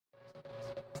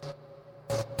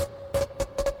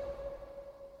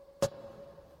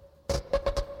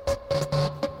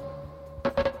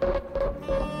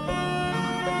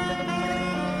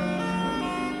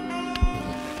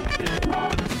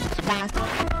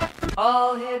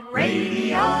All Hit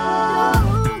Radio.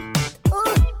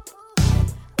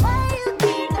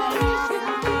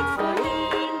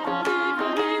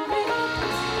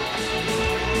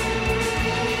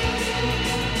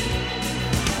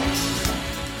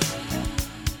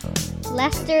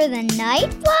 Lester the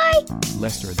Nightfly?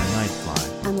 Lester the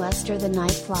Nightfly. I'm Lester the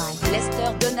Nightfly.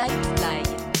 Lester the Nightfly.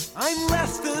 I'm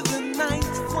Lester the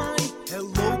Nightfly.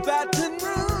 Hello, Baton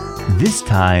Rouge. This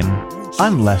time,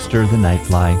 I'm Lester the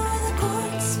Nightfly.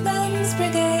 Sportsman's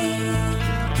Brigade,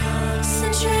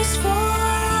 centuries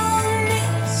for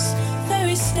this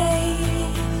very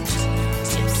stage.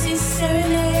 Gypsy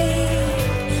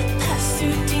serenade, passed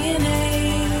through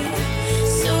DNA,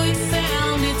 so it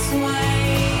found its way.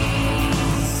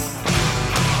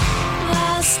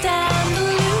 Lost and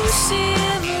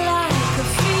elusive like a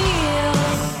field,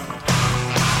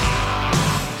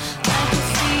 like a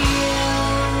field.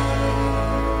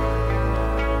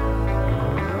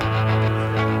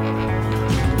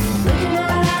 Looking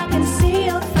out, I can see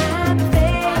your fine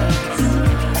face.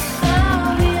 The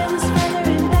wind's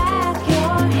feathering back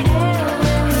your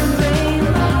hair, wearing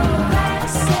rainbow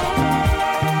glasses.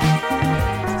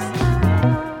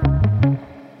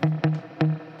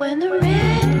 When the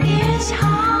wind is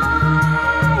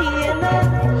high and the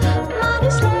moon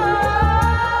is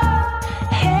low,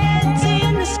 heads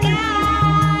in the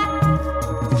sky,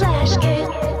 flash kick.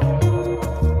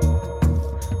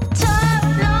 Top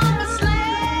number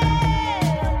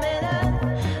slam and a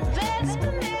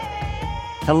Vespa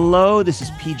man. Hello, this is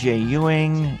PJ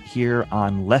Ewing here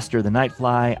on Lester the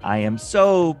Nightfly. I am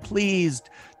so pleased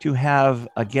to have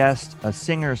a guest, a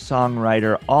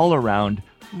singer-songwriter, all-around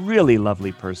really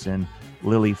lovely person,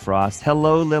 Lily Frost.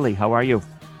 Hello, Lily. How are you?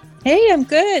 Hey, I'm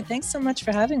good. Thanks so much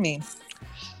for having me.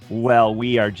 Well,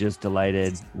 we are just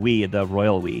delighted. We, the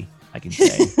royal we, I can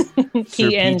say. Sir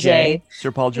PNJ.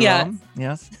 Sir Paul Jerome.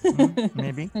 Yes,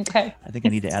 maybe. Okay. I think I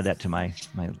need to add that to my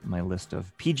list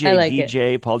of PJ, I like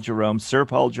DJ, Paul Jerome, Sir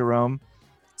Paul Jerome.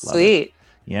 Love it. Sweet.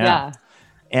 Yeah.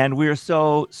 And we're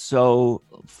so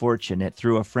fortunate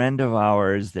through a friend of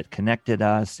ours that connected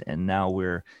us. And now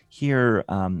we're here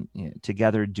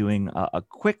together doing a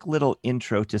quick little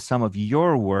intro to some of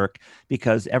your work,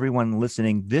 because everyone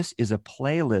listening, this is a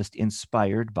playlist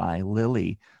inspired by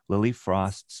Lily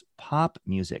Frost's pop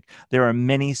music. There are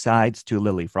many sides to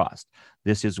Lily Frost.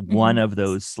 This is one of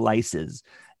those slices.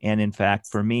 And in fact,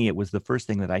 for me, it was the first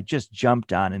thing that I just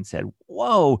jumped on and said,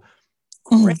 whoa,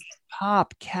 great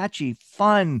pop, catchy,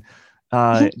 fun,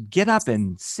 get up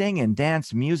and sing and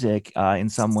dance music in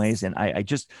some ways. And I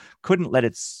just couldn't let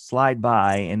it slide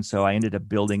by. And so I ended up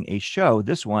building a show,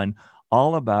 this one,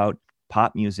 all about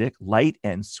pop music, light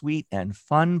and sweet and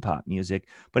fun pop music.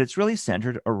 But it's really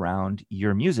centered around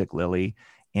your music, Lily.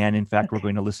 And in fact, we're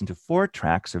going to listen to 4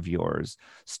 tracks of yours,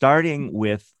 starting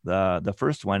with the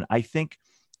first one. I think,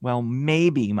 well,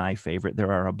 maybe my favorite.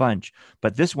 There are a bunch,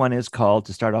 but this one is called,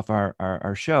 to start off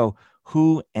our show,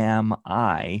 Who Am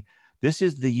I? This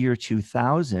is the year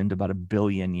 2000, about 1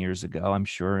 billion years ago, I'm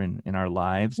sure, in our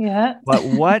lives. Yeah. But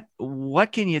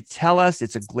what can you tell us?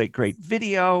 It's a great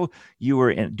video. You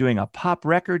were doing a pop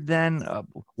record then.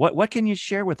 What can you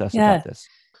share with us about this?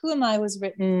 Who Am I was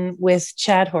written with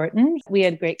Chad Horton. We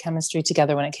had great chemistry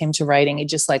together when it came to writing. He'd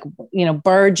just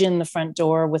barge in the front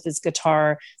door with his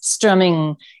guitar,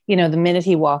 strumming, the minute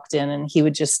he walked in, and he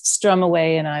would just strum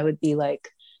away. And I would be like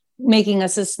making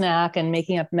us a snack and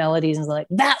making up melodies and like,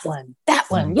 that one,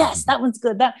 yes, that one's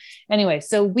good. Anyway,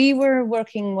 so we were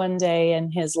working one day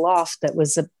in his loft that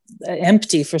was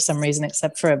empty for some reason,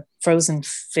 except for a frozen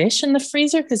fish in the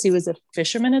freezer, because he was a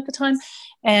fisherman at the time.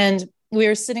 And we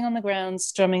were sitting on the ground,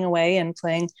 strumming away and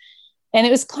playing. And it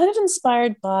was kind of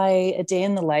inspired by A Day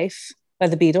in the Life by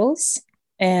the Beatles.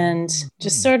 And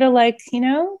just sort of like,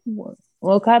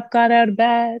 woke up, got out of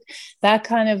bed, that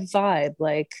kind of vibe,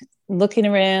 like looking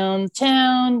around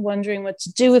town, wondering what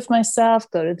to do with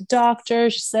myself, go to the doctor.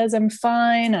 She says I'm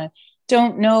fine. I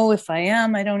don't know if I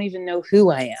am. I don't even know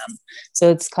who I am.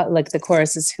 So it's like the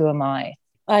chorus is, Who Am I?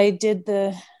 I did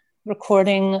the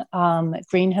recording at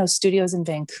Greenhouse Studios in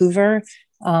Vancouver.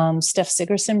 Steph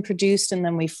Sigerson produced, and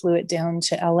then we flew it down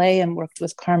to LA and worked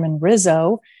with Carmen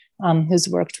Rizzo, who's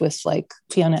worked with like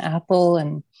Fiona Apple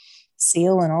and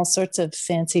Seal and all sorts of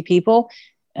fancy people.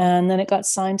 And then it got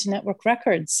signed to Network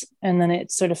Records. And then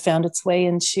it sort of found its way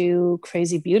into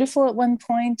Crazy Beautiful at one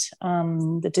point,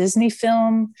 the Disney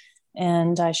film.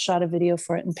 And I shot a video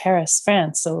for it in Paris,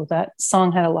 France. So that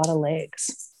song had a lot of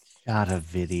legs. Got a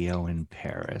video in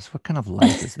Paris. What kind of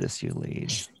life is this you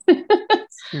lead?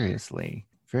 Seriously,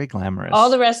 very glamorous. All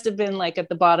the rest have been like at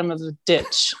the bottom of the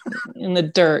ditch in the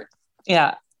dirt.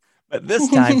 Yeah. But this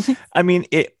time, I mean,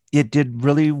 it did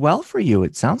really well for you,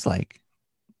 it sounds like.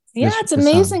 Yeah, This- it's this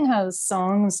song. amazing how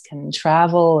songs can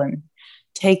travel and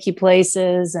take you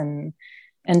places and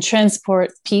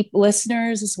transport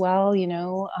listeners as well.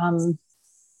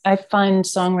 I find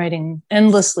songwriting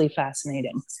endlessly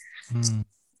fascinating. Hmm.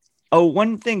 Oh,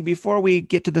 one thing before we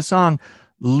get to the song,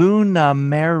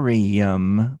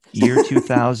 Lunamarium, year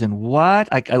 2000. What?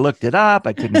 I looked it up.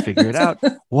 I couldn't figure it out.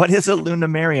 What is a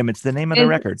Lunamarium? It's the name of the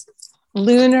record.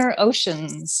 Lunar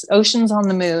oceans on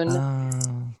the moon. Oh,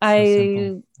 so I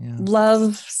simple. Yeah.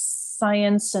 love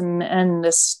science and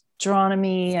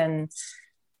astronomy and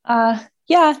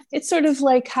it's sort of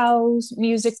like how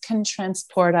music can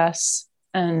transport us.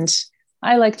 And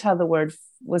I liked how the word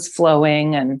was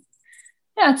flowing, and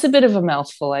it's a bit of a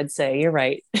mouthful, I'd say. You're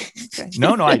right. Okay.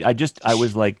 No, I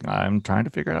was like, I'm trying to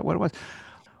figure out what it was.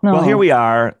 No. Well, here we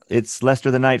are. It's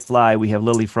Lester the Nightfly. We have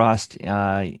Lily Frost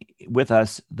with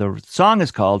us. The song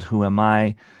is called Who Am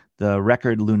I? The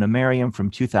record Lunamarium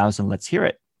from 2000. Let's hear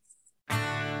it.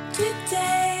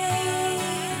 Today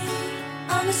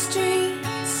on the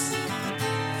streets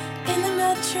in the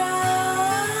metro,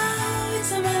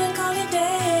 it's a melancholy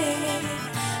day.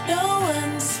 No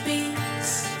one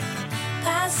speaks,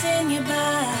 passing you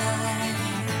by,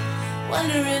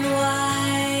 wondering why.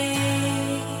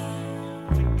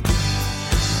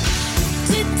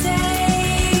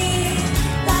 Today,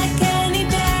 like any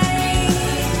day,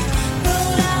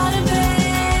 rolled out of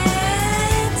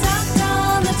bed, talked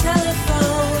on the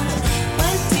telephone,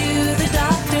 went to the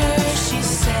doctor, she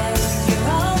said, you're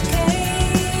okay.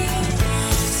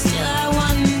 Still I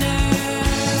wonder,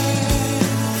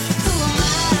 who am I?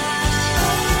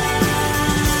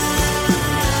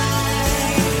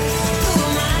 Who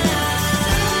am I? Who am I?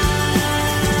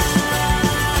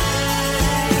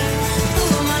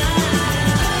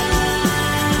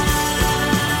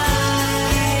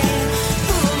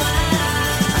 Who am I?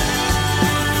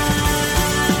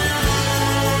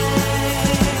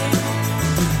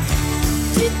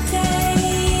 Today,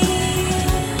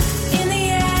 in the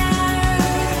air,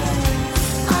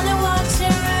 on the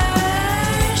water,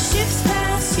 ships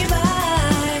pass you by,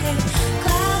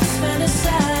 clouds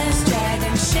fantasize,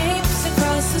 dragon shapes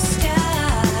across the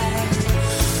sky,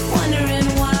 wondering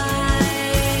why.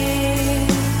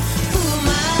 Who am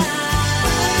I? Who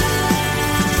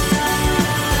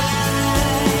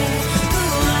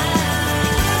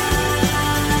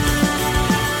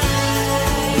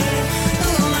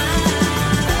am I? Who am I?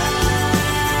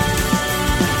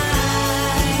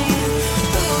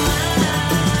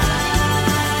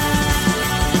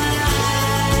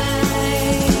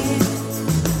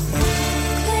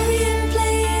 Clarion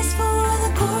plays for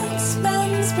the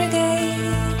Portsman's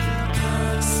Brigade.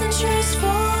 Centuries for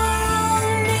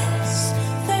on this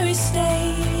very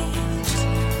stage.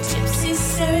 Gypsy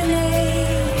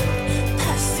serenade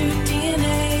passed through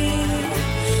DNA,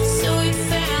 so it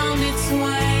found its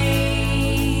way.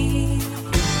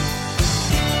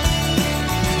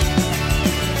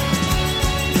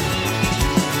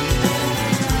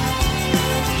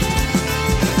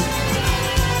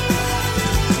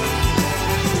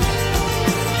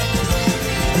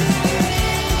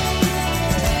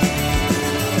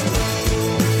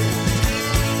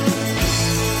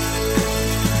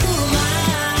 Who am I?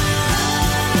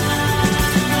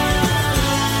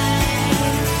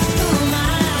 Who am I? Who am I?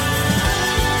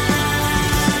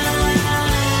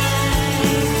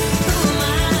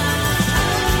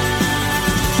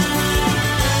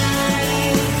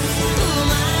 Who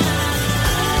am I?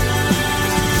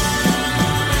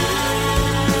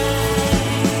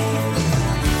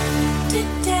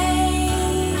 Today,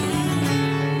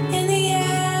 in the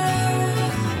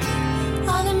air,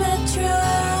 on the metro,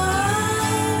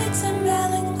 it's a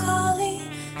melancholy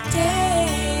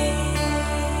day.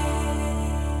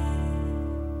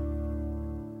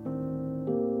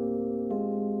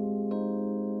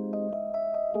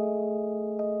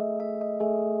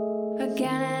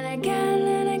 Again and again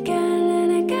and again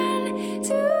and again,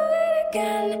 do it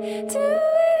again, do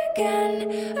it again,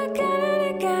 again and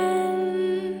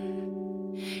again.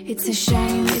 It's a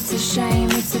shame, it's a shame,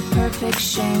 it's a perfect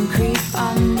shame. Creep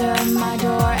under my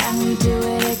door and we do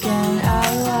it again.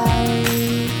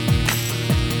 Alright.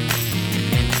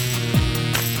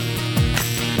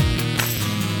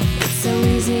 It's so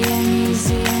easy and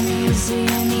easy and easy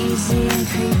and easy and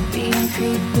creepy and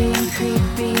creepy and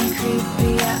creepy and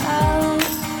creepy. Oh,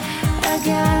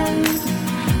 again,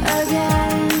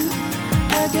 again,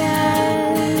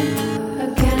 again,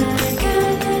 again and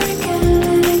again and again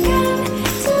and again.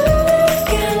 Do it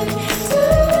again, do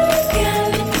it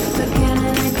again, again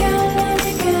and again and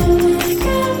again and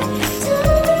again. Do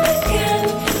it again,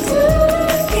 do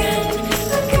it again,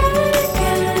 again and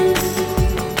again.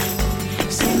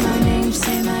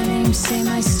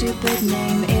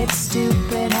 name. It's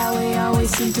stupid how we always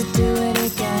seem to do it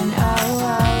again. Oh,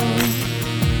 oh.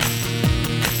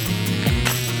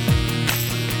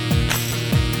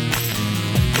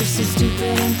 You're so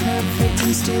stupid and perfect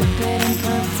and stupid and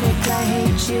perfect. I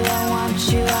hate you, I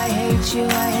want you, I hate you,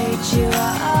 I hate you.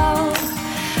 Oh,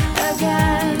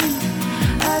 again,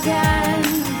 again,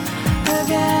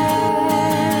 again,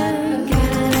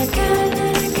 again, again,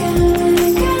 and again, and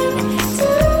again. Do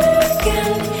it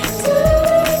again, do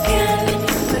it again,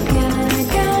 again and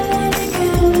again, and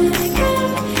again, and again.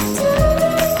 Do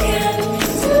it again,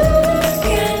 do it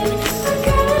again,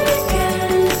 again and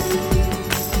again.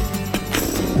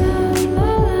 La, la,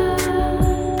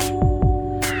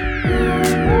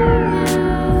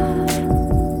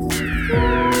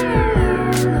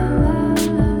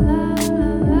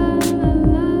 la.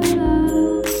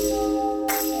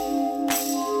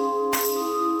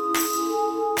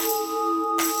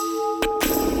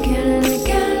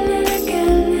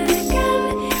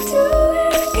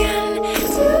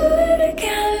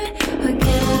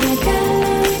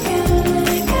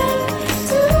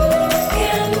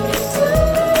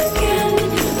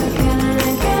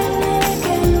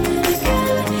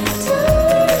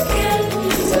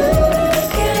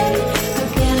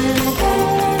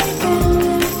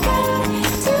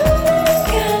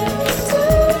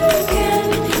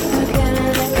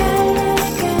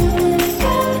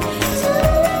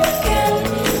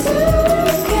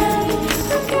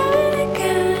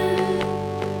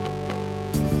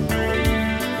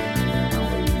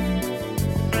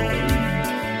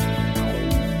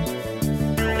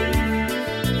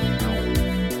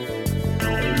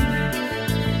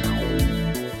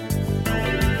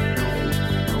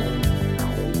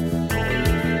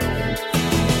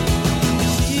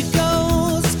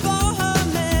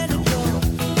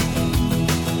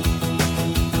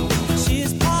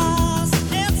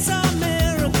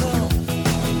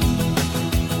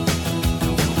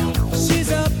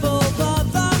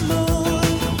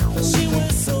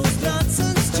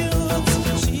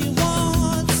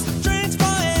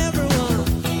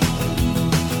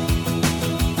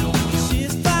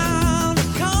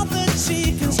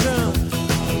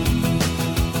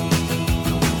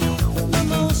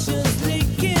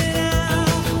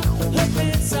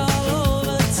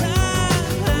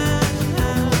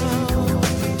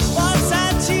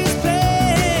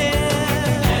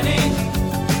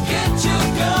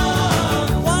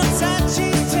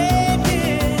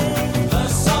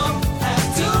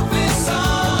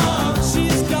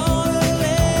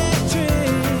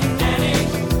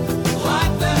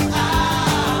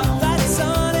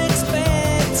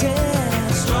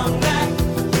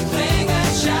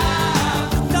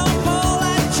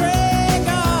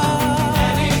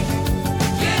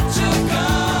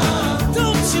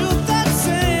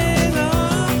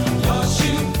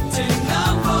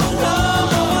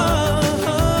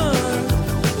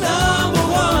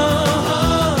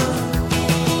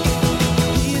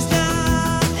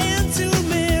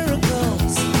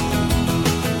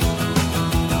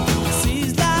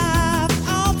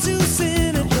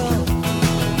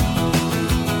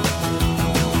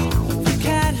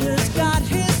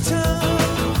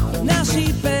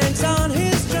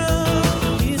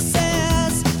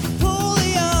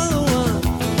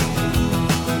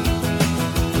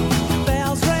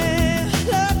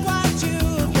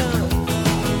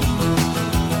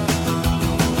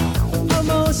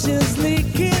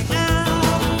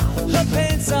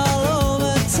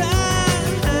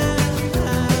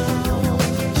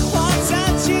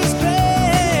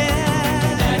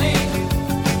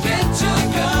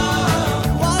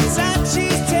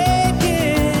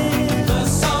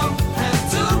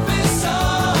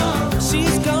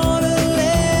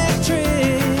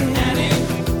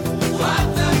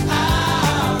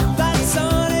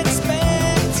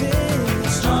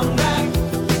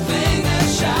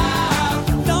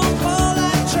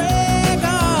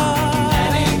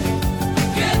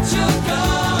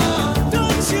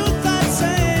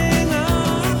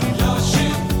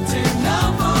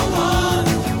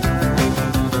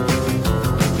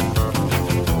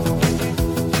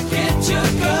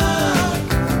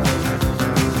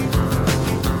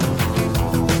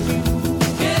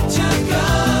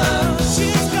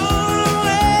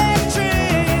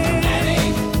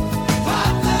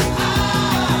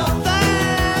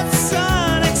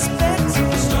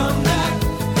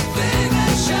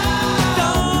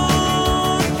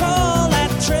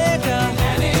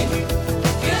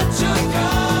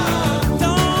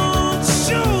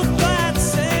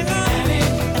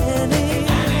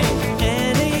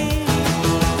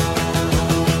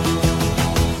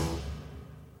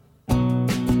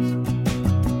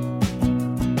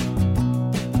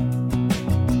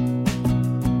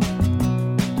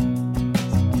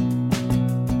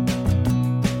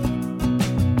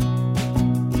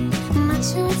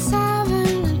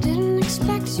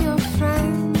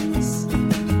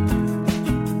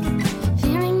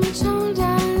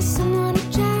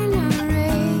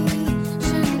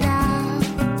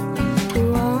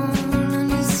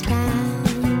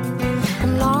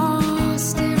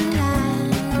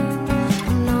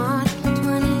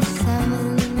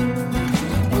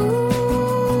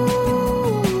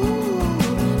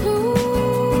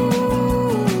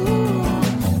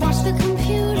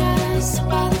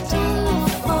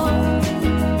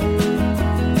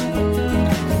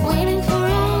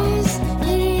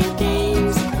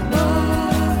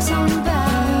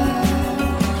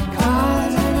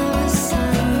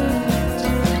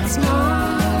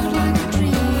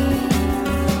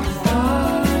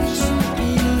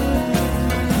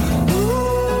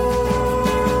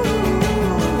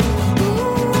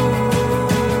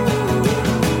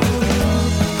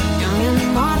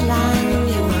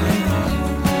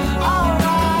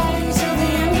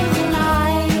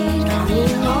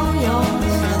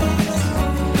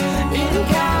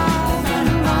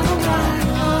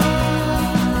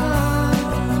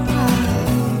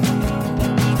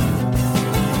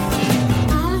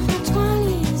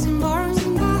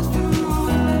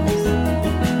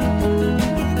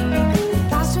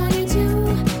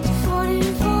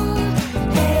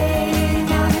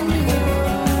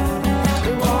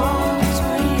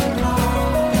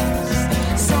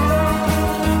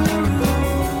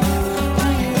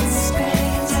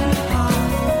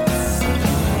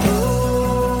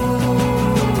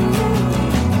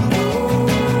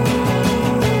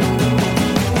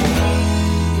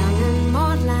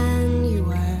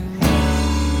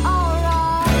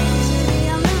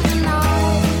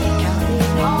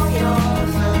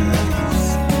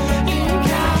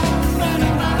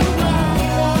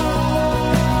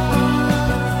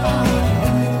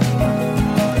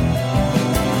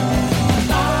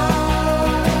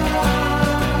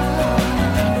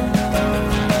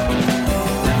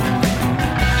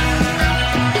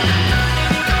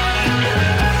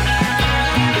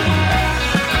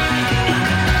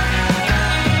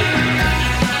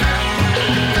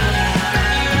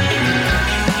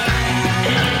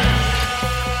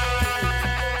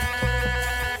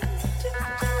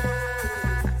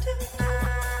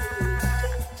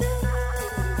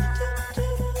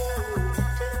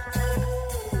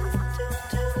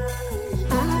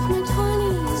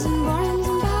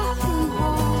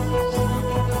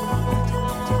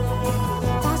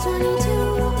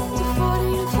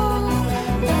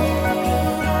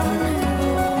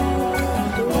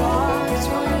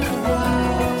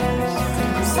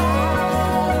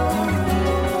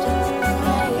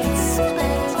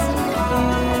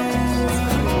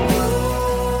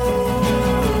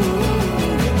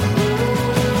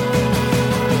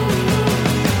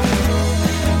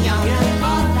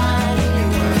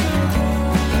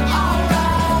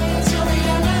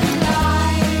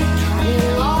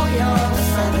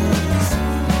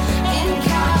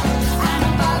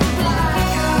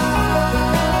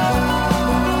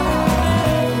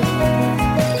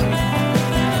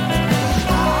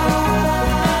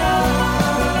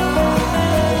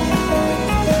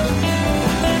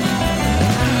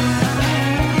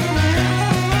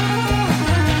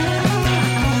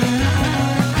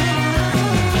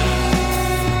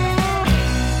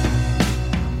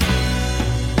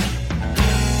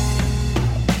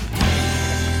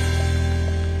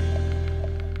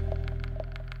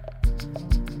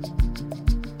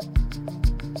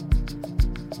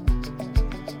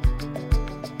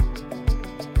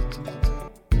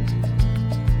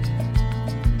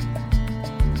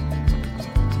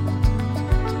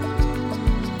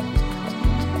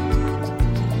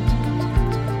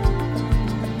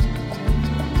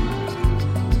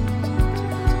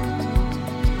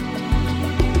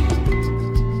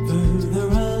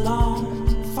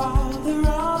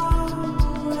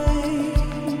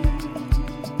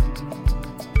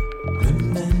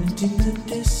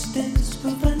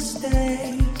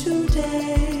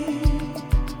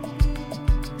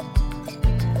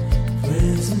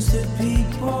 listens to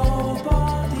people,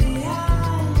 body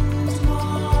and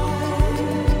mind.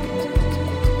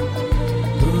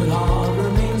 But all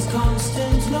remains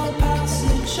constant, no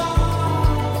passage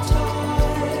of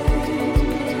time.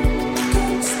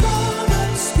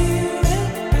 Conspire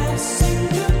spirit passing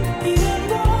through, even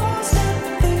walls that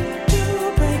think to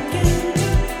break into.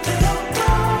 They all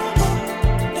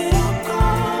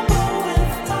crumble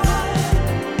with time.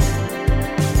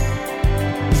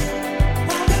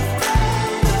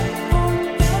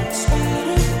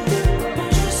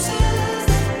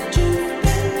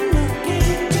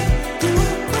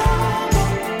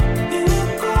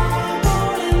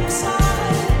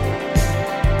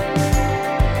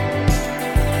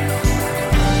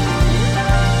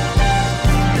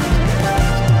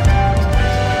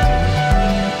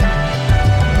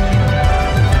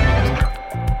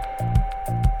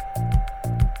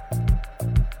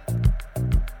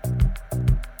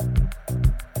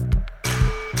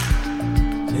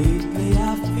 Lately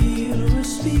I feel we're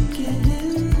speaking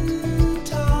in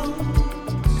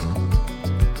tongues.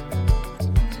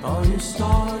 Are you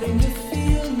starting to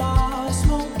feel my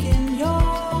smoke in your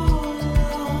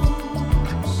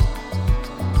lungs?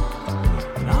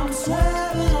 And I'm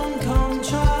swearing on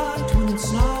contract when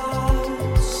it's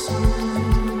not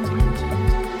signed.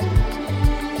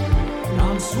 And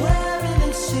I'm swearing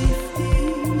that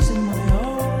safety's in my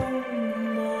own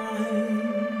mind.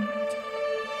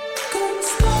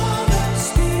 Conspire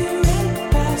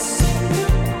spirit passing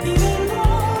through, even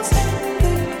walls that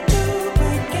think to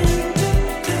break into.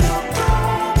 They all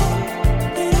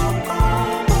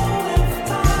crumble with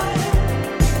time.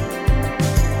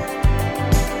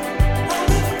 All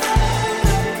the further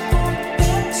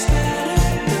forget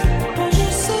scattered through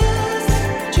purchases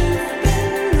that you've been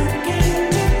looking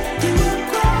to. You will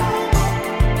crumble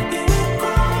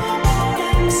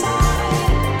inside.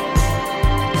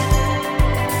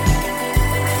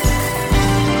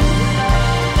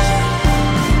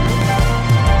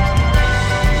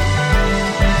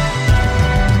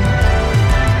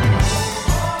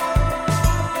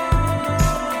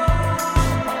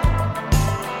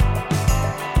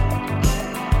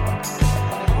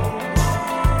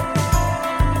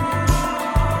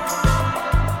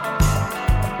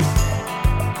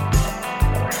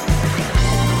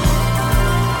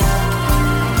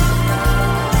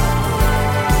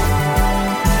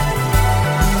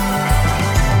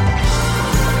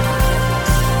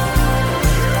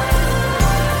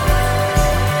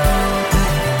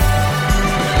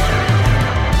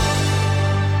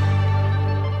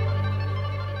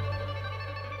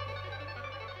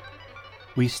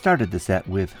 We started the set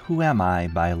with Who Am I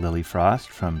by Lily Frost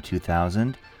from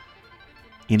 2000.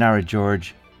 Inara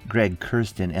George, Greg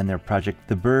Kirsten, and their project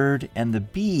The Bird and the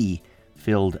Bee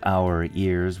filled our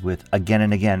ears with Again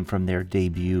and Again from their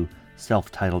debut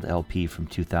self-titled LP from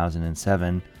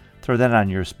 2007. Throw that on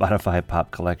your Spotify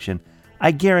pop collection. I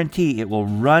guarantee it will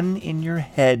run in your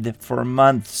head for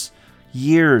months,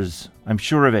 years. I'm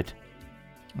sure of it.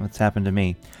 What's happened to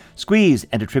me? Squeeze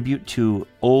and a tribute to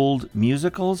old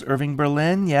musicals, Irving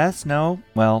Berlin. Yes? No?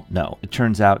 Well, no. It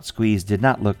turns out Squeeze did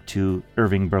not look to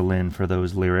Irving Berlin for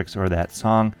those lyrics or that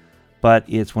song, but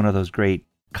it's one of those great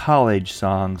college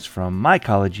songs from my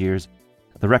college years.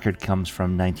 The record comes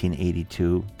from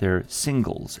 1982, their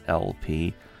singles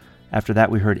LP. After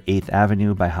that, we heard 8th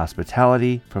Avenue by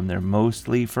Hospitality from their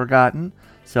mostly forgotten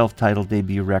self-titled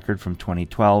debut record from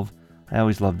 2012. I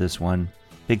always love this one.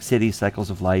 Big City, Cycles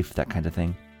of Life, that kind of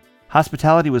thing.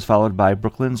 Hospitality was followed by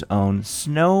Brooklyn's own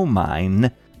Snowmine.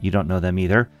 You don't know them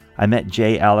either. I met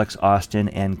Jay, Alex, Austin,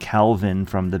 and Calvin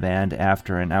from the band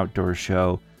after an outdoor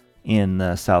show in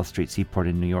the South Street Seaport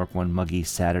in New York one muggy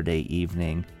Saturday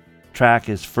evening. Track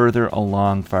is Further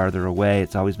Along, Farther Away.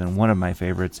 It's always been one of my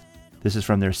favorites. This is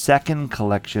from their second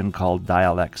collection called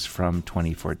Dialects from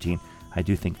 2014. I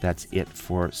do think that's it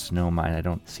for Snowmine. I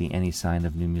don't see any sign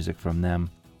of new music from them.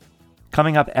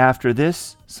 Coming up after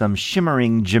this, some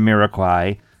shimmering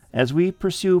Jamiroquai as we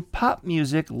pursue pop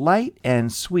music light and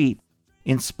sweet,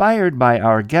 inspired by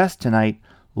our guest tonight,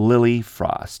 Lily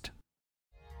Frost.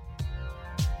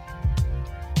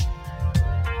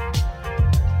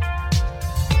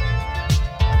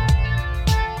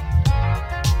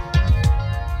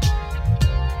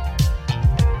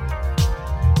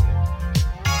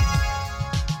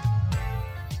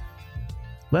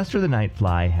 Lester the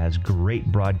Nightfly has great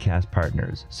broadcast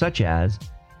partners, such as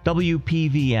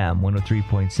WPVM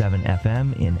 103.7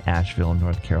 FM in Asheville,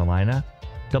 North Carolina,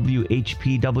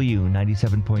 WHPW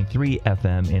 97.3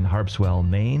 FM in Harpswell,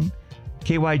 Maine,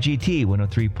 KYGT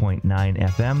 103.9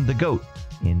 FM, The Goat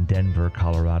in Denver,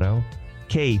 Colorado,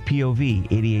 KPOV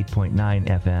 88.9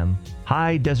 FM,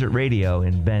 High Desert Radio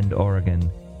in Bend, Oregon,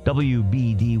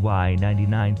 WBDY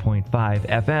 99.5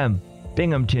 FM,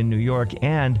 Binghamton, New York,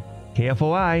 and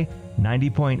KFOI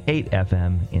 90.8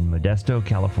 FM in Modesto,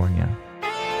 California.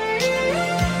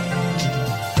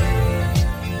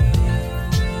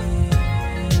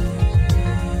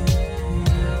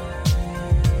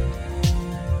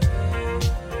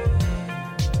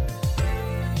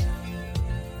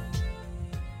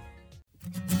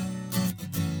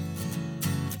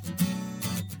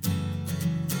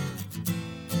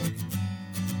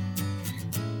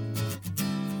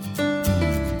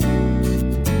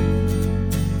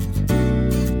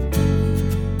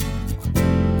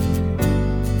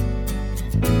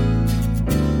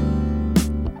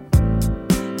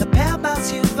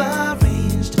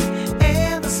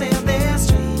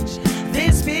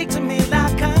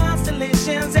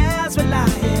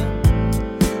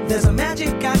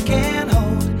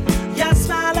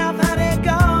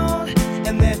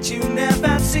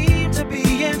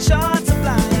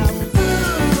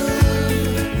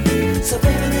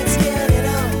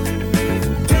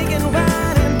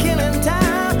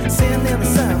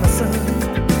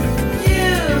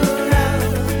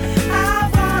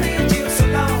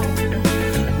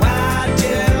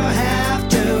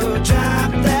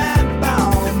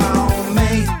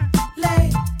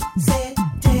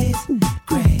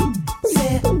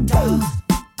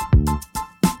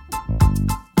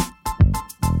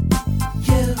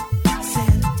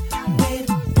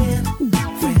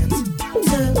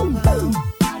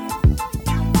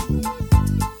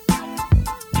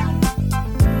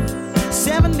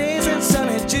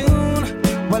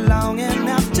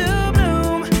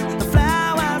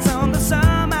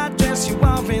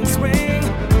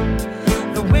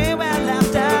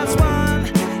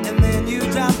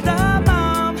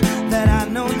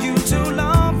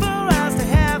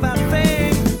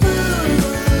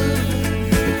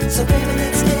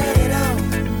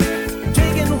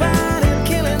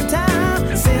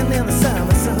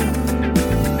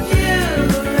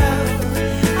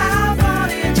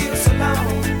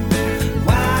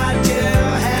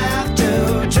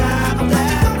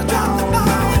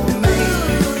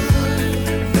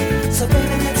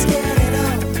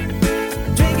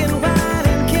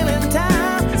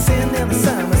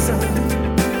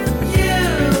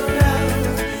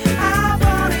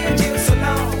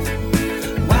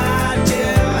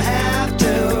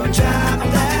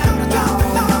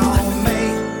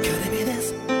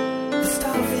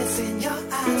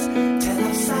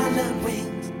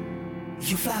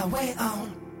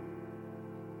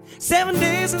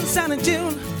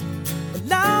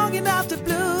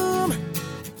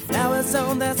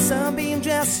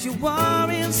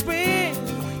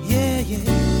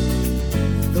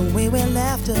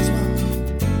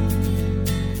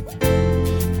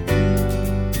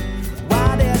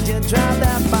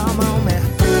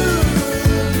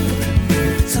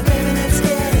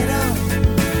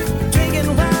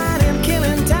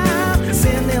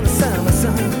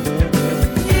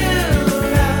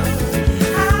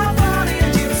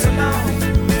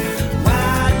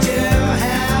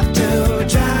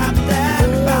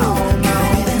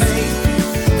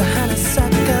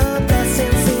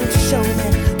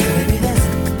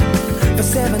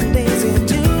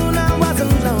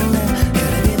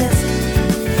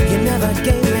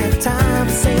 Gave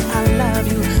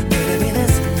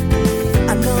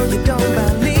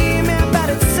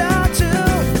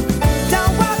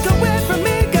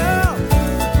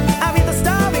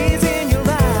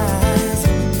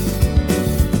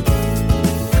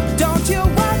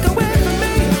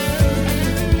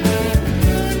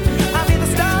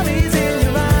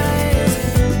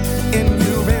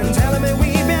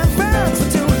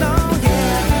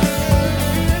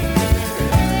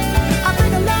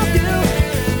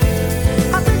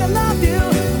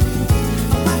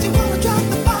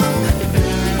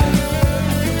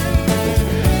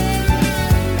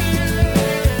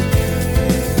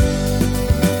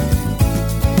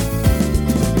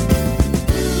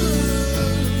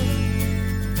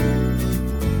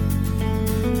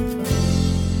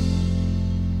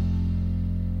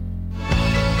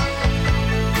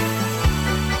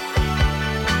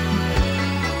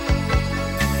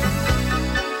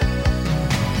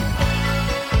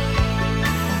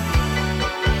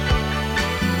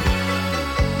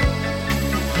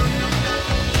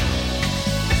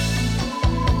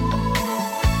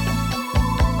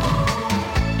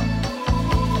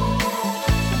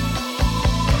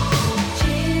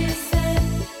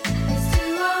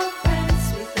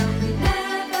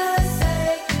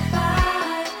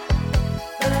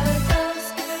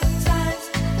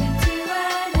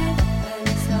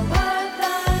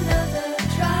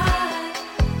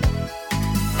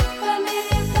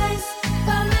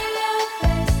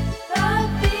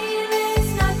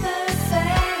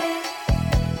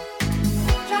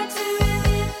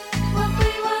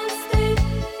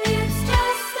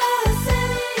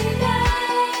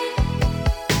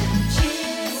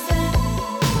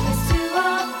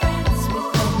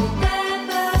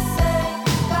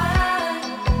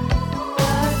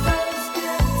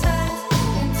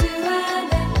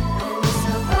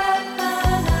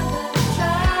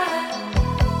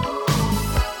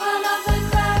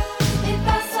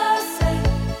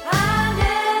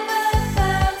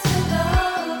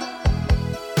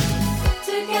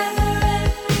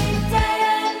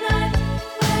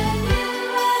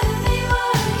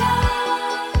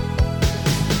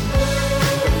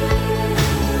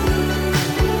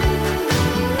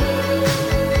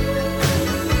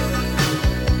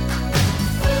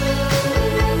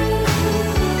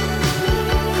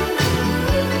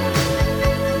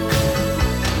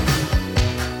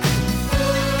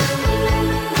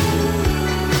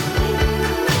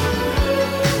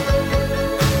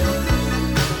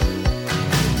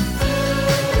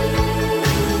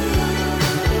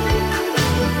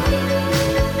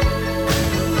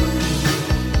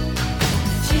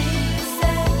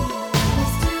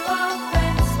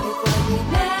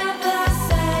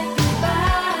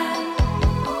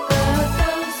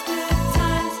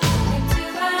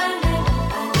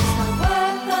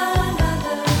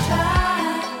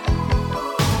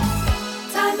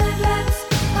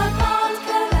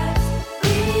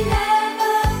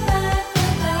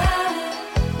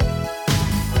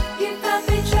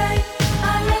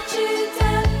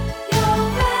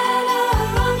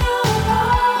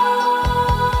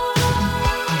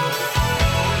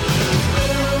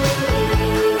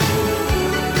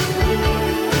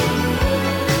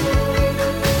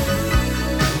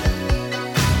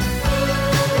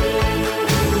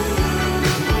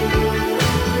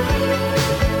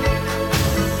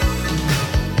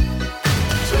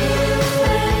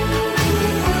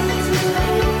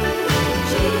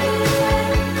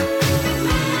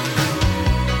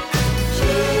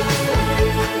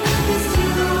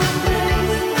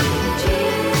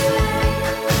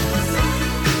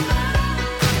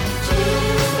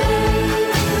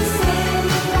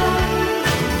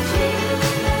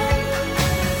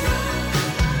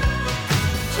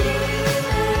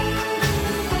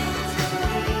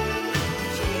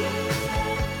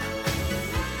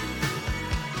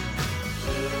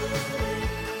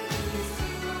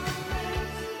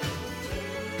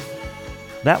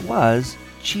That was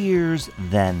Cheers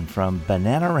Then from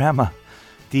Bananarama,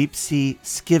 Deep Sea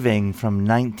Skiving from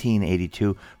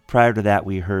 1982. Prior to that,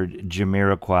 we heard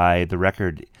Jamiroquai. The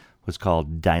record was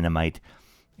called Dynamite.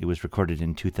 It was recorded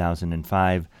in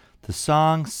 2005. The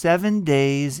song 7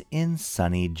 Days in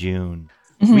Sunny June.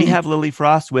 We have Lily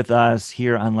Frost with us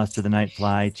here on Lester the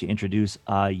Nightfly to introduce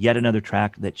yet another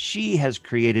track that she has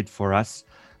created for us.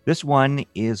 This one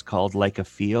is called Like a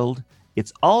Field.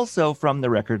 It's also from the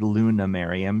record Luna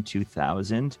Mariam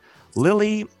 2000.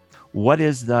 Lily, what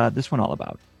is this one all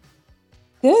about?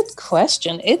 Good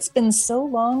question. It's been so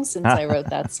long since I wrote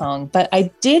that song, but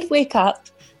I did wake up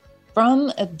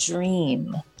from a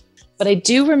dream. But I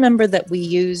do remember that we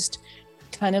used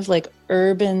kind of like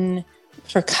urban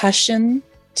percussion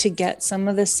to get some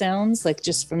of the sounds, like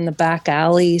just from the back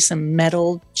alley, some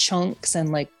metal chunks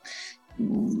and like,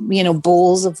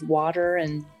 bowls of water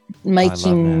and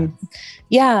miking.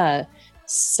 Yeah.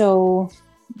 So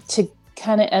to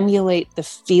kind of emulate the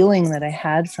feeling that I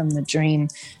had from the dream,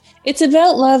 it's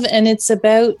about love and it's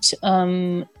about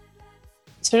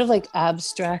sort of like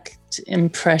abstract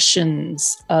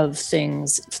impressions of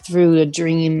things through a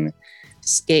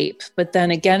dreamscape. But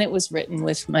then again, it was written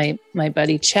with my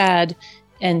buddy Chad,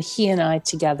 and he and I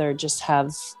together just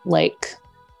have like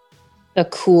a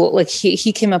cool, like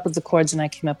he came up with the chords and I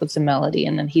came up with the melody,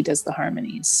 and then he does the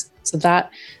harmonies. So that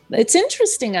it's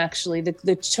interesting, actually.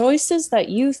 The choices that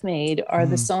you've made are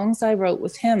the songs I wrote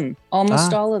with him,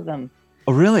 almost all of them.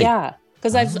 Oh, really? Yeah,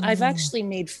 because I've actually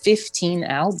made 15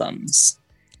 albums.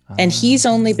 And he's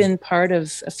only been part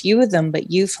of a few of them, but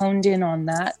you've honed in on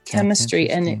that chemistry.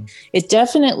 And it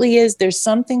definitely is. There's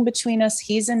something between us.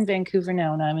 He's in Vancouver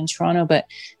now and I'm in Toronto,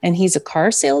 and he's a car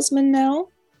salesman now.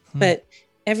 But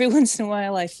every once in a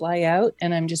while I fly out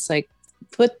and I'm just like,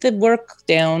 put the work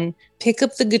down, pick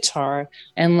up the guitar,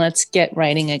 and let's get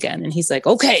writing again. And he's like,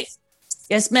 okay,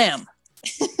 yes, ma'am.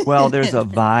 Well, there's a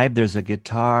vibe, there's a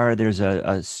guitar, there's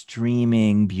a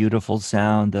streaming, beautiful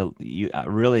sound that you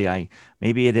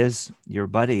maybe it is your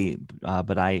buddy,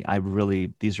 but I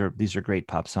really, these are great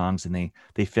pop songs and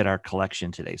they fit our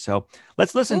collection today. So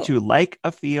let's listen to Like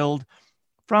a Field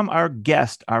from our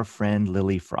guest, our friend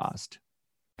Lily Frost.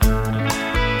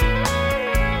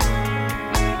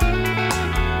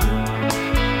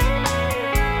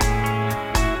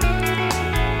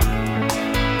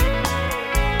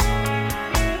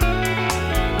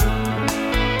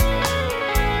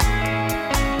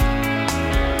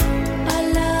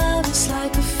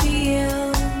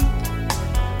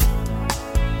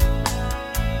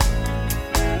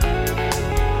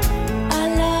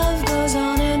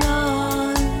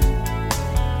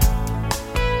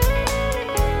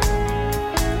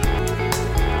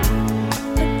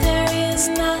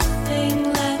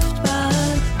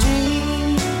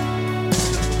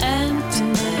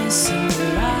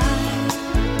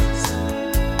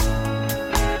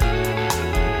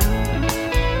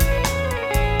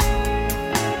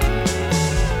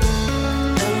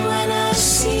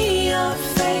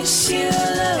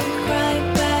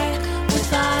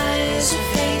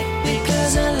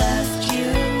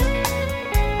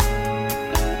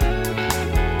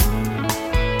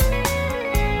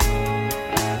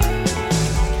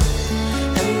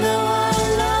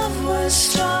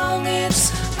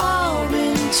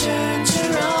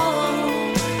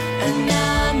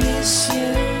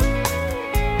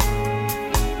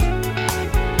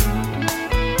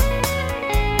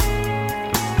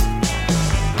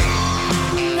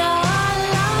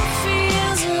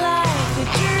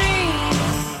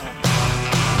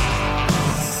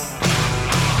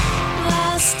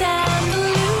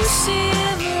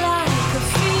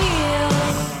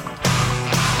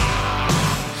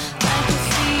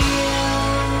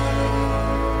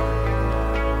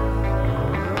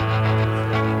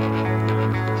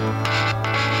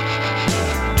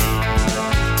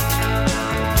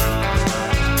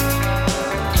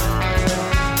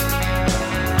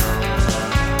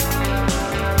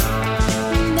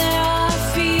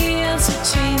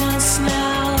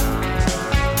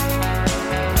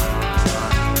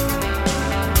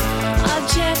 I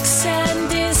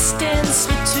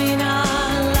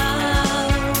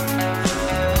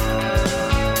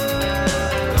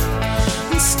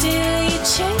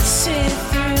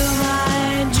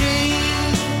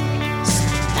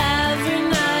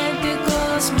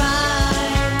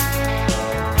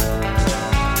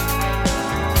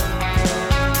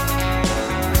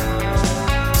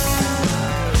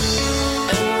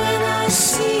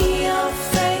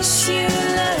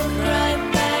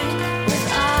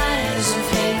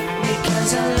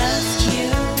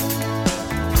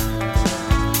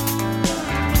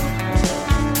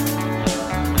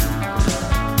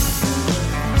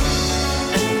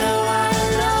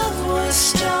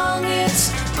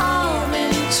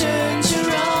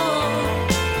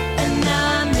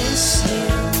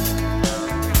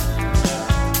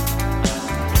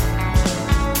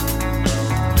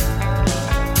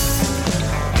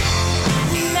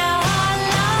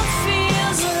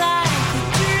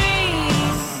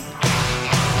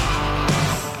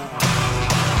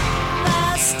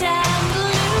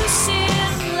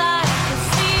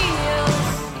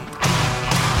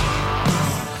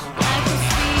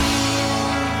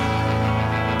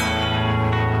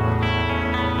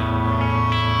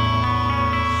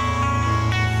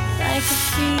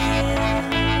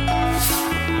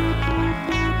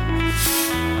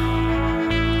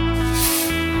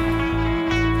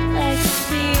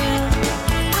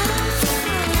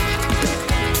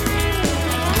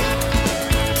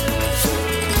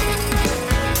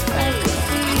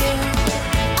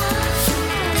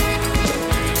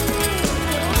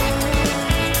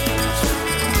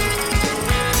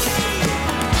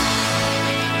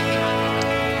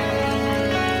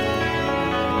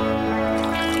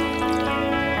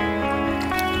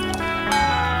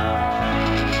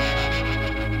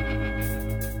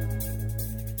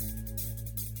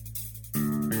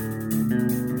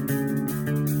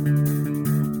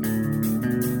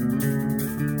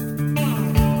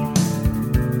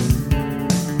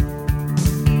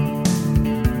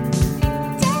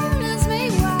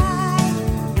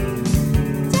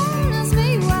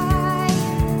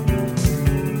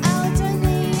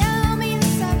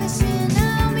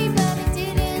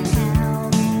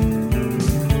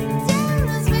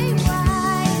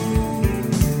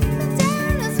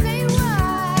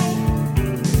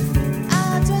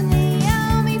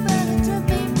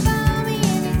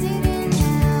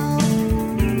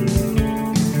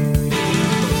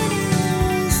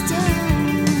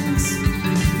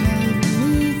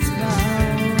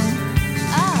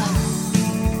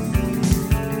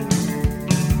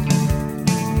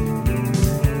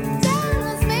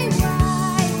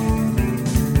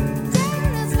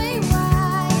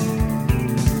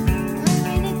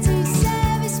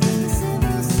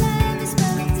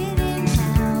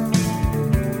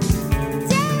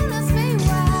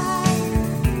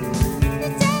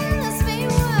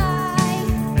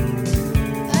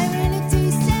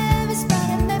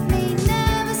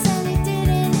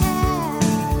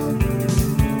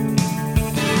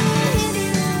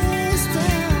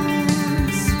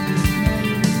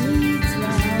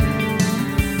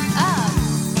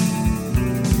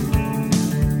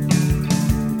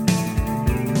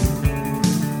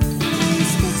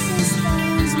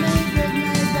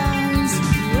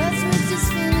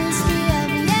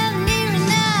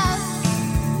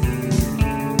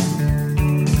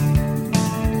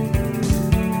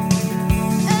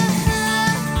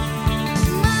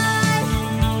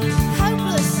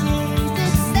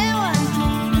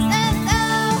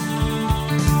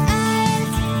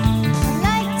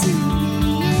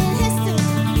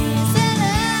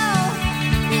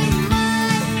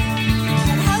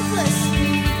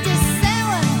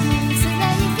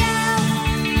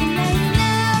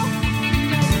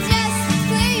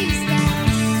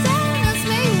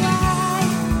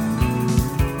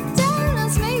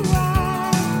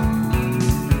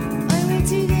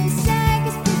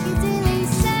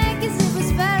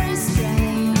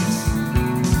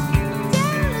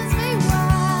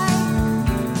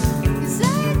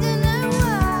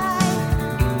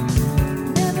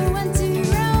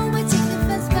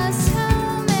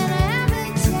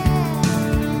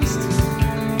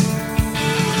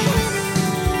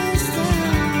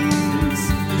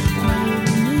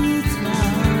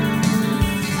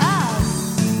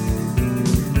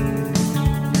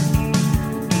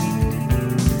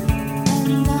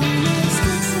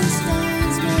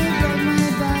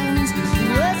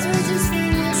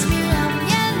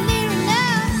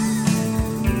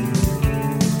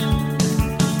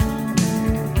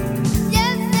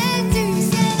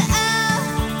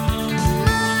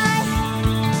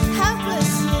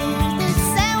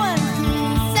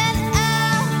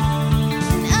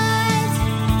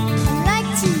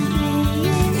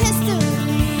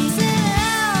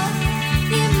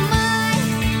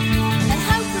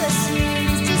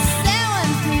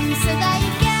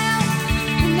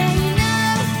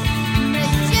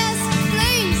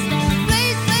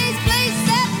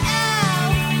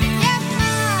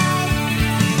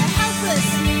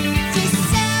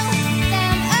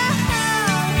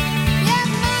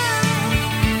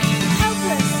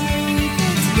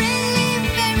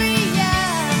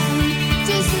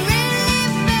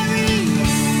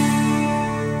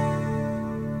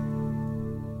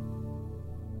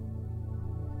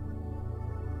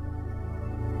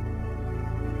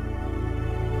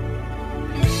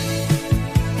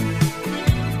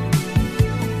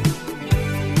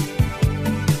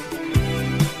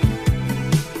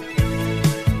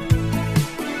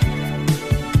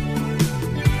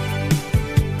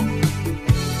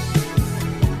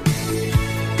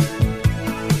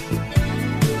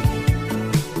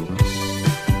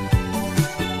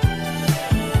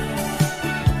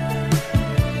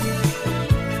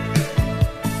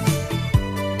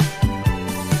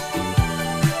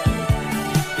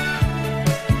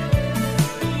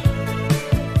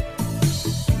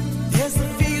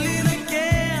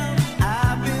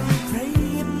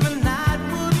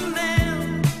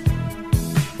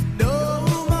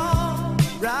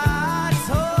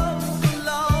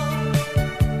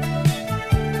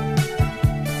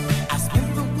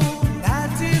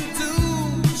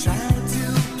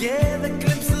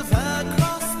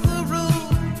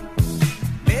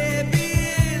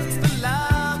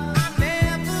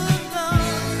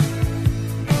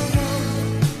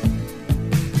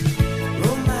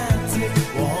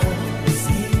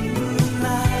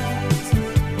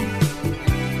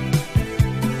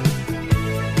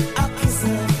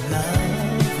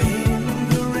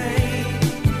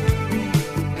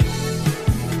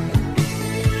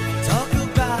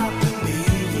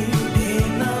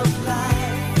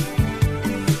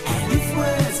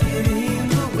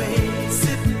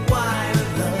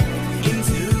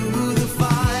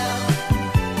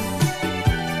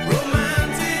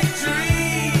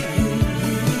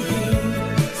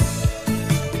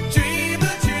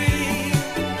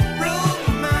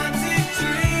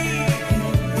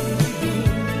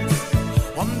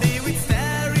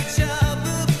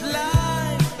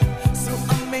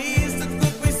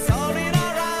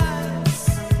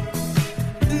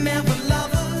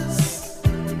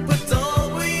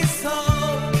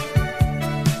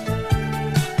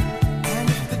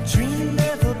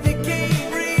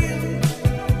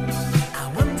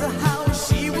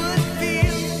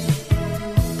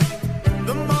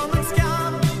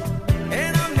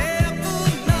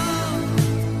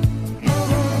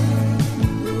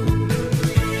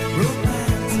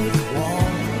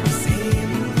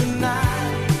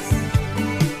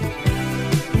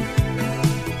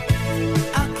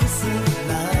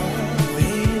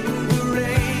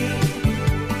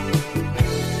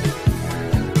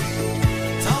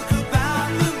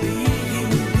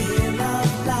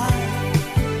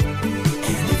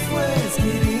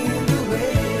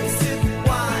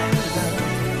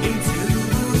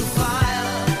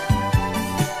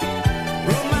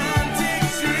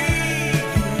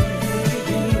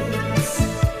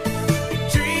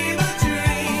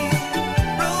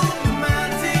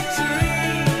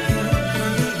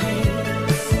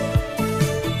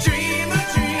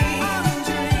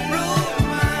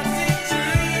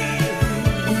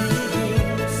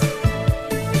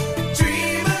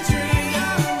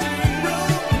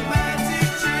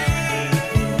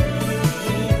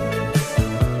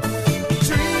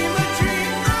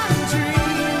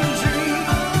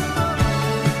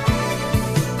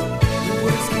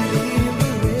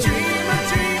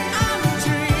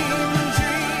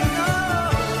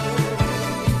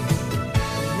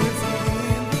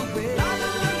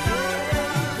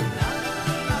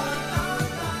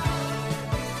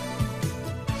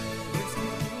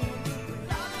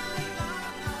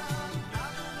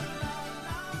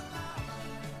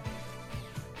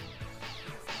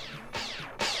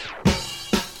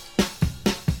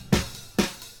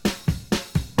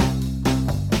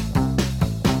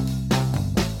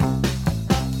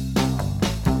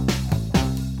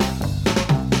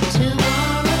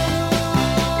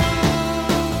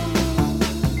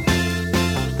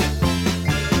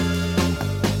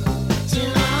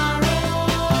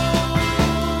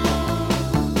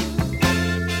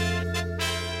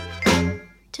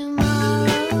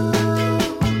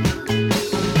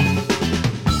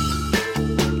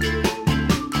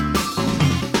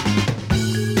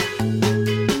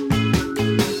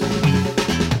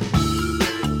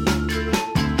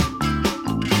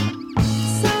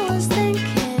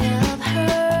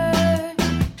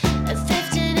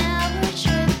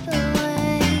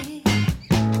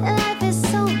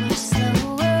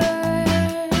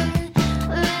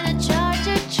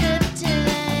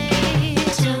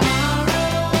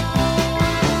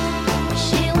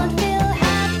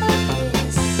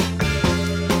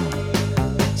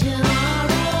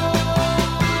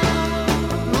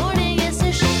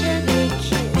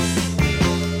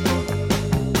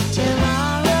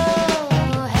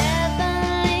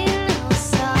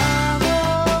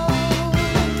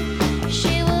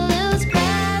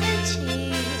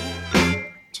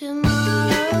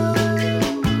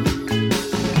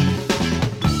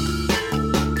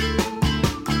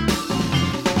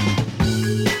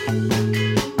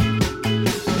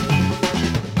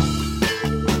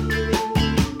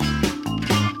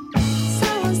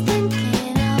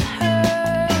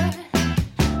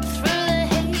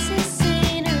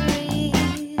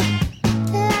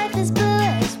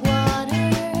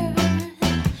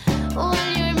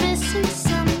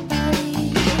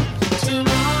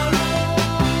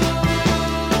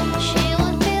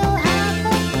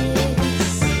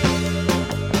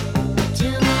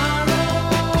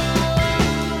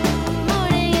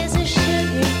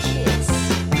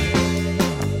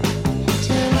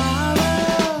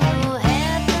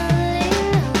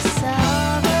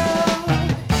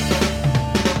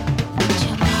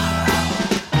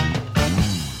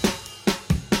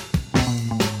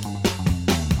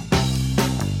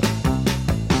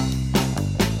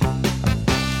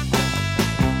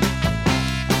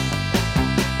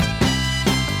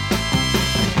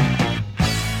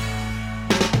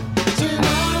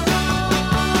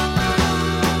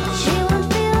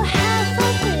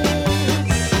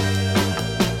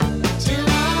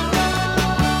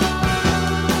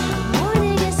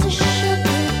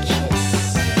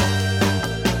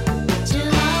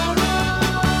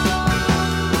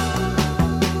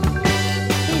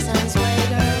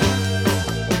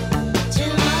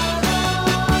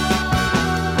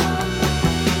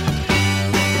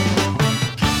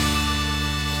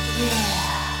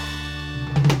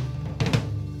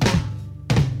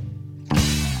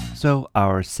So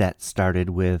our set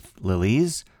started with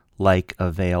Lily's Like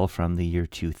a Veil from the year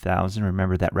 2000.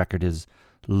 Remember, that record is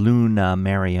Luna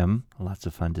Mariam. Lots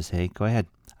of fun to say. Go ahead.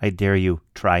 I dare you.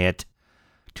 Try it.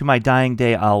 To My Dying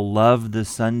Day, I'll Love the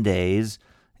Sundays,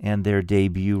 and their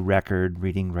debut record,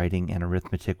 Reading, Writing, and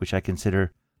Arithmetic, which I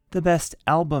consider the best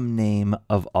album name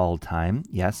of all time.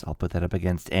 Yes, I'll put that up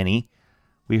against any.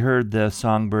 We heard the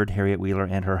songbird Harriet Wheeler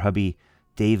and her hubby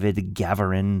David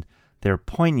Gavarin, their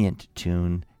poignant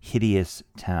tune, Hideous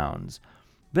Towns.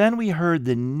 Then we heard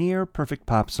the near-perfect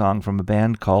pop song from a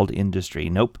band called Industry.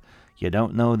 Nope, you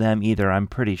don't know them either, I'm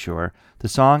pretty sure. The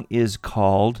song is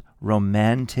called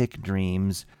Romantic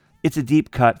Dreams. It's a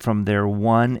deep cut from their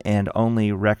one and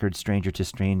only record, Stranger to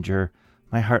Stranger.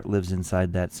 My heart lives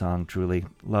inside that song, truly.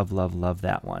 Love, love, love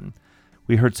that one.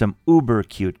 We heard some uber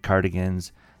cute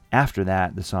Cardigans. After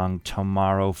that, the song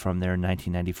Tomorrow from their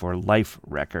 1994 Life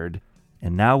record.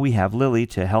 And now we have Lily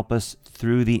to help us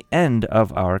through the end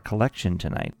of our collection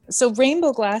tonight. So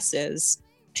Rainbow Glasses,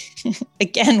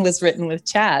 again, was written with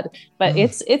Chad, but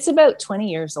it's about 20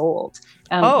 years old.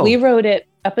 We wrote it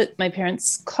up at my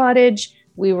parents' cottage.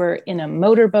 We were in a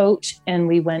motorboat and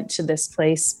we went to this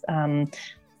place,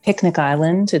 Picnic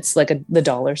Island. It's like the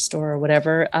dollar store or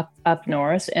whatever up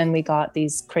north. And we got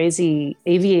these crazy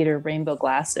aviator rainbow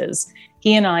glasses,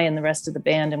 he and I and the rest of the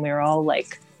band. And we were all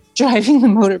like driving the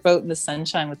motorboat in the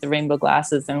sunshine with the rainbow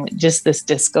glasses. And just this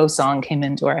disco song came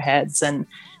into our heads and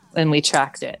we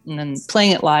tracked it. And then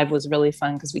playing it live was really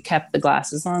fun because we kept the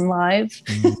glasses on live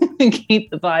and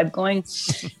keep the vibe going.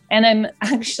 And I'm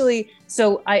actually,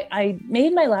 so I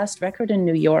made my last record in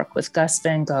New York with Gus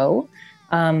Van Gogh.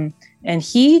 And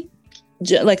he,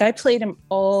 like, I played him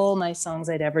all my songs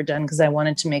I'd ever done because I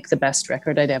wanted to make the best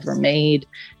record I'd ever made.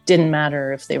 Didn't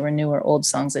matter if they were new or old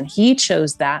songs. And he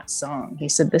chose that song. He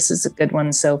said, this is a good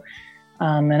one. So,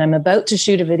 and I'm about to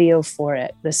shoot a video for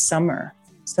it this summer.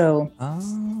 So,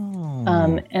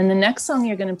 and the next song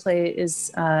you're going to play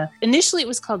is, initially it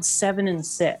was called 7 and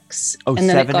 6. Oh, and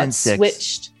then 7 it got and 6.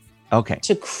 switched Okay.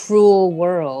 to Cruel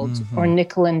World or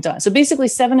Nickel and Dime. So basically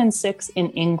 7 and 6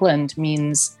 in England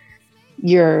means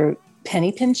you're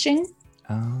penny pinching,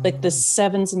 like the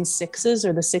 7s and 6s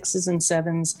or the 6s and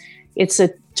 7s. It's a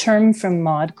term from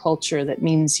mod culture that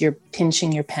means you're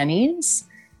pinching your pennies.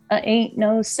 Ain't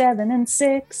no 7 and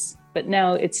 6, but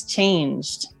now it's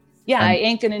changed. Yeah, I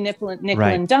ain't gonna nickel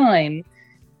and dime.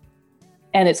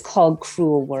 And it's called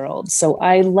Cruel World. So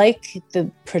I like the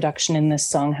production in this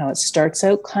song, how it starts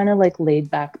out kind of like laid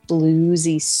back,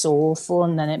 bluesy, soulful,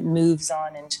 and then it moves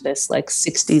on into this like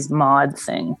 60s mod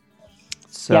thing.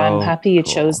 So yeah, I'm happy you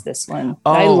chose this one.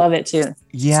 Oh, I love it too.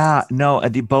 Yeah, no,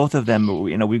 both of them,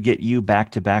 you know, we get you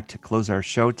back to close our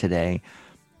show today.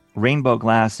 Rainbow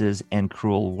Glasses and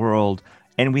Cruel World.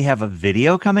 And we have a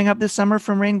video coming up this summer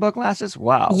from Rainbow Glasses.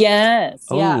 Wow. Yes.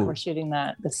 Oh. Yeah, we're shooting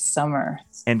that this summer.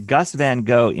 And Gus Van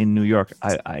Gogh in New York.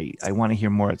 I want to hear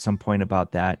more at some point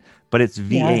about that. But it's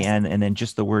VAN and then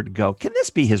just the word go. Can this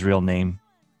be his real name?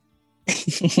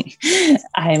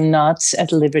 I'm not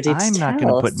at liberty to I'm not tell.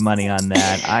 going to put money on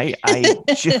that. I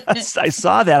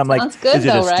saw that. I'm like, good, is it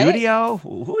though, a right? studio?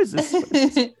 Who is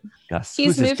this? Gus.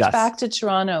 He's moved Gus? back to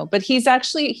Toronto, but he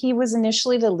was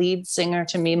initially the lead singer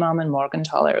to Me, Mom, and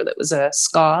Morgenthaler. That was a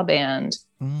ska band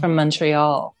from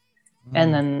Montreal.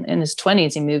 And then in his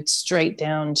 20s, he moved straight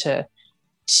down to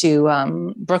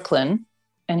Brooklyn,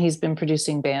 and he's been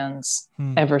producing bands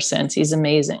ever since. He's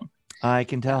amazing. I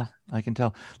can tell.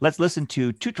 Let's listen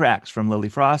to 2 tracks from Lily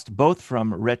Frost, both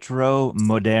from Retro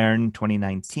Modern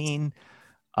 2019,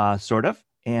 sort of.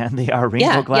 And they are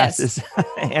Rainbow Glasses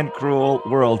and Cruel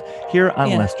World here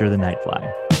on Lester the Nightfly.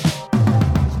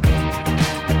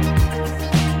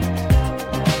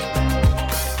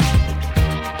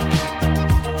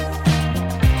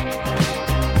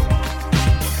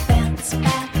 Bounce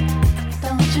back,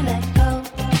 don't you let go.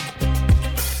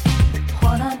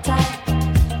 Hold on tight,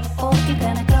 or you're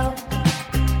gonna go.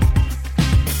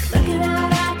 Looking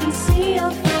out, I can see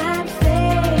your fine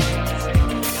face.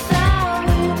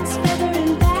 Flowers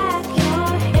feathering back your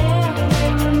hair.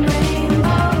 Wearing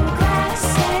rainbow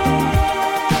glasses.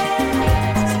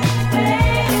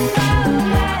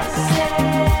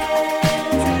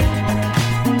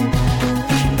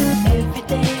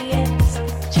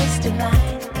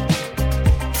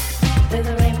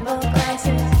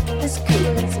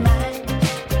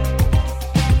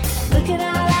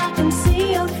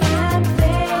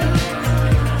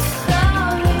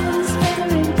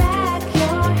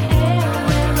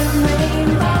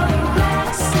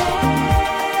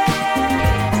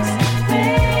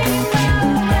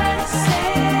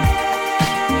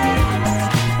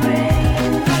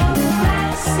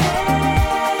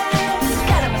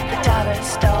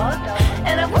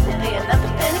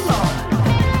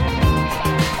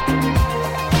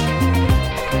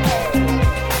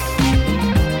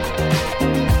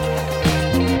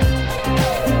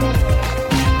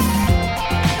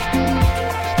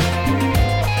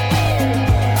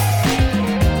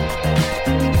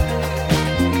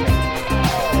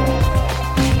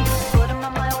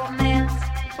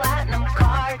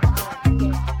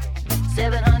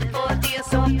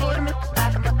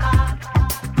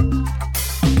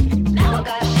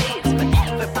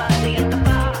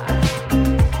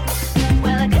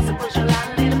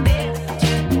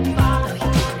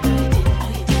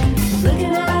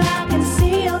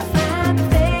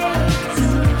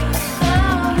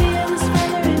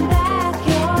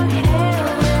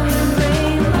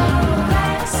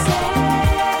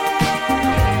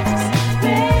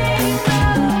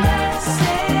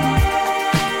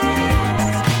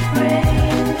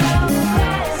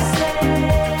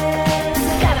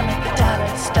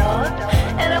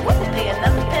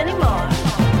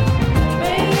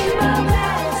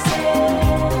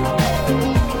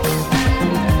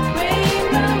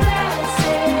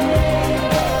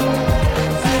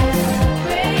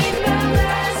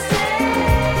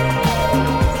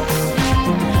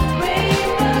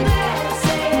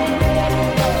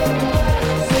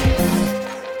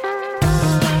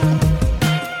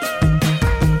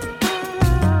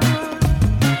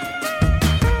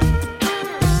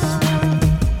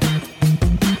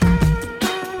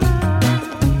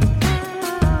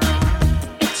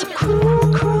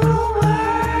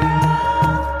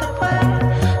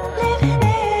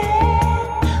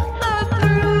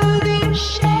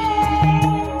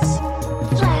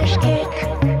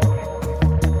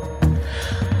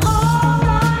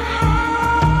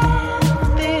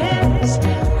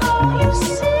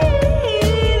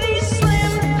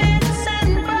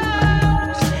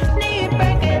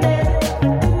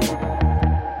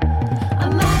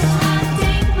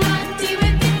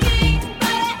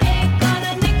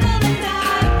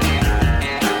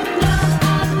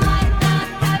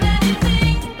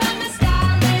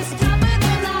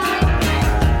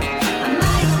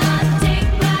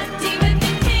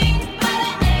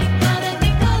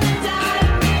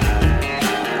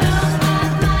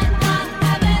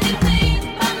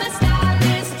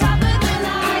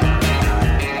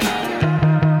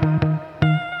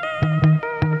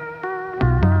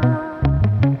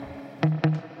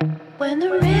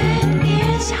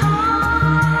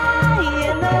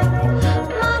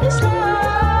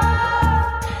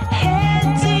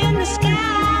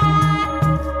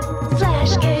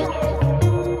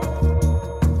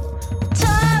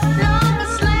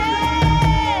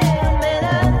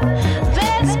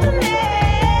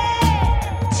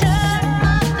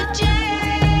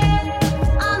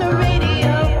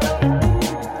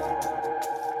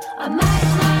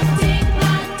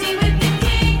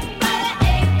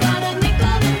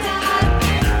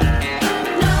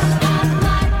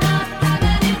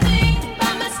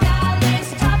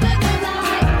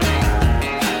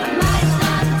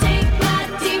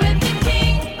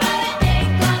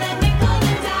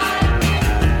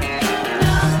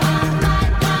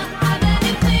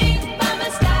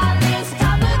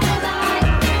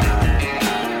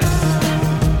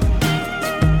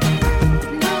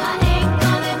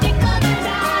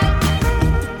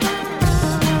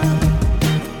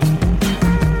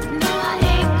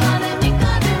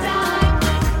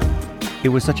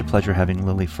 was such a pleasure having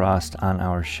Lily Frost on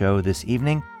our show this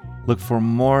evening. Look for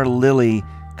more Lily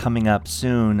coming up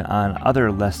soon on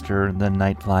other Lester the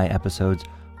Nightfly episodes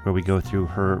where we go through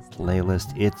her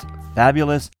playlist. It's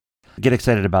fabulous. Get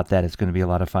excited about that. It's going to be a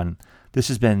lot of fun. This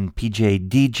has been PJ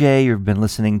DJ. You've been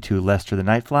listening to Lester the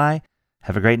Nightfly.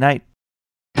 Have a great night.